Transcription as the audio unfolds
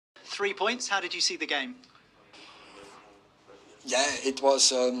3 points. How did you see the game? Yeah, it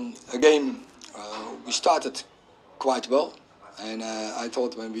was a game. We started quite well, and I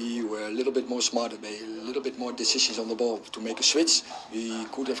thought when we were a little bit more smart, made a little bit more decisions on the ball to make a switch, we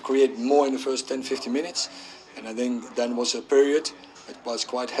could have created more in the first 10-15 minutes. And I think then was a period it was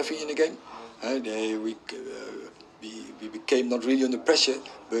quite heavy in the game. We became not really under pressure,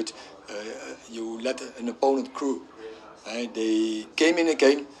 but you let an opponent crew. They came in the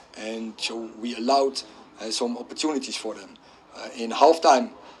game, and so we allowed some opportunities for them. In halftime,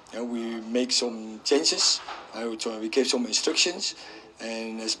 we make some changes. So we gave some instructions,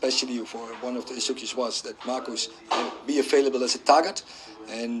 and especially for one of the instructions was that Marcus be available as a target,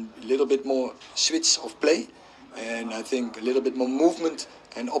 and a little bit more switch of play, and I think a little bit more movement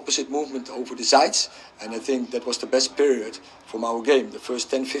and opposite movement over the sides. And I think that was the best period from our game. The first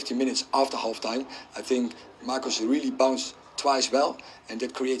 10-15 minutes after halftime, I think Marcus really bounced twice well, and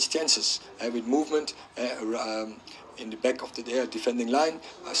that creates chances with movement in the back of the defending line.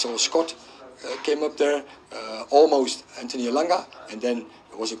 I saw Scott came up there, almost Anthony Elanga, and then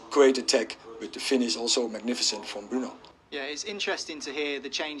it was a great attack with the finish also magnificent from Bruno. Yeah, it's interesting to hear the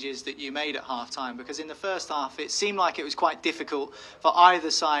changes that you made at half-time, because in the first half it seemed like it was quite difficult for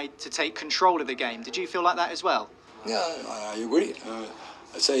either side to take control of the game. Did you feel like that as well? Yeah, I agree.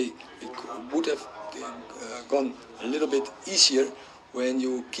 I'd say it would have gone a little bit easier when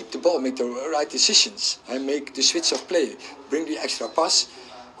you keep the ball, make the right decisions, and make the switch of play, bring the extra pass.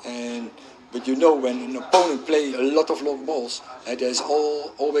 But you know, when an opponent play a lot of long balls, there's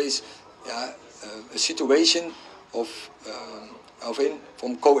always a situation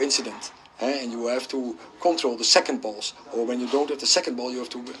from coincident, and you have to control the second balls, or when you don't have the second ball, you have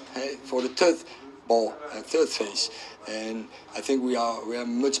to for the third ball and third phase. And I think we are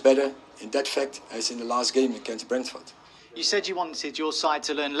much better in that fact as in the last game against Brentford. You said you wanted your side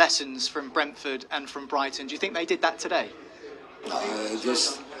to learn lessons from Brentford and from Brighton. Do you think they did that today? I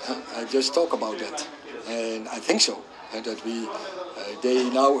just talk about that, and I think so. And that they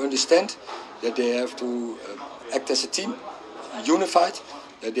now understand that they have to act as a team, unified.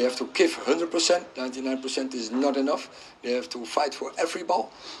 That they have to give 100%. 99% is not enough. They have to fight for every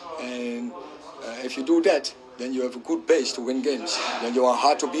ball, and if you do that, then you have a good base to win games. Then you are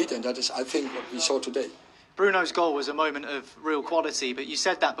hard to beat, and that is, I think, what we saw today. Bruno's goal was a moment of real quality, but you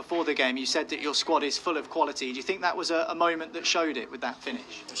said that before the game. You said that your squad is full of quality. Do you think that was a moment that showed it with that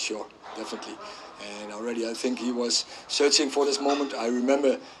finish? Sure, definitely. And already I think he was searching for this moment. I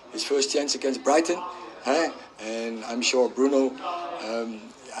remember his first chance against Brighton, and I'm sure Bruno,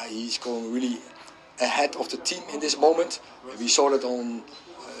 he's going really ahead of the team in this moment. We saw that on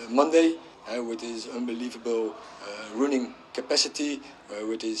Monday with his unbelievable running capacity,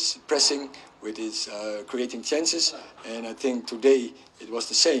 with his pressing, with his creating chances, and I think today it was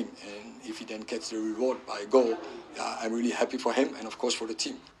the same. And if he then gets the reward by a goal, I'm really happy for him and of course for the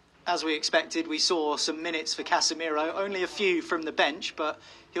team. As we expected, we saw some minutes for Casemiro, only a few from the bench, but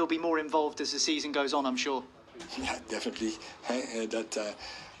he'll be more involved as the season goes on, I'm sure. Yeah, definitely.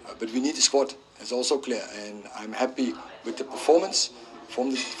 But we need a squad, it's also clear, and I'm happy with the performance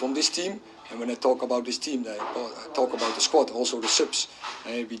from this team. And when I talk about this team, I talk about the squad, also the subs.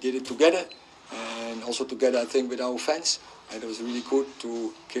 We did it together, and also together, I think, with our fans. And it was really good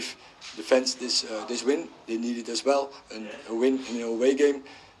to give the fans this win. They needed as well, and a win in an away game.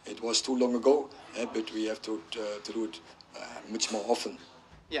 It was too long ago, but we have to do it much more often.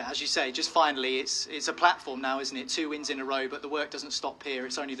 Yeah, as you say, just finally, it's a platform now, isn't it? 2 wins in a row, but the work doesn't stop here.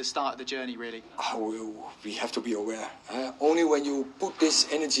 It's only the start of the journey, really. We have to be aware. Only when you put this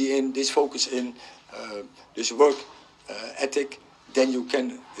energy in, this focus in, this work ethic, then you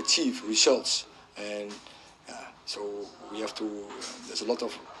can achieve results. And so we have to. There's a lot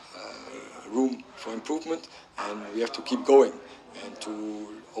of room for improvement, and we have to keep going. And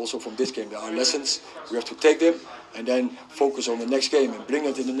also from this game, there are lessons. We have to take them and then focus on the next game and bring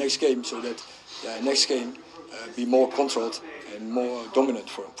it in the next game, so that next game be more controlled and more dominant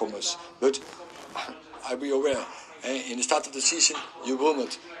from us. But I be aware, in the start of the season, you will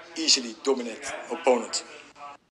not easily dominate opponent.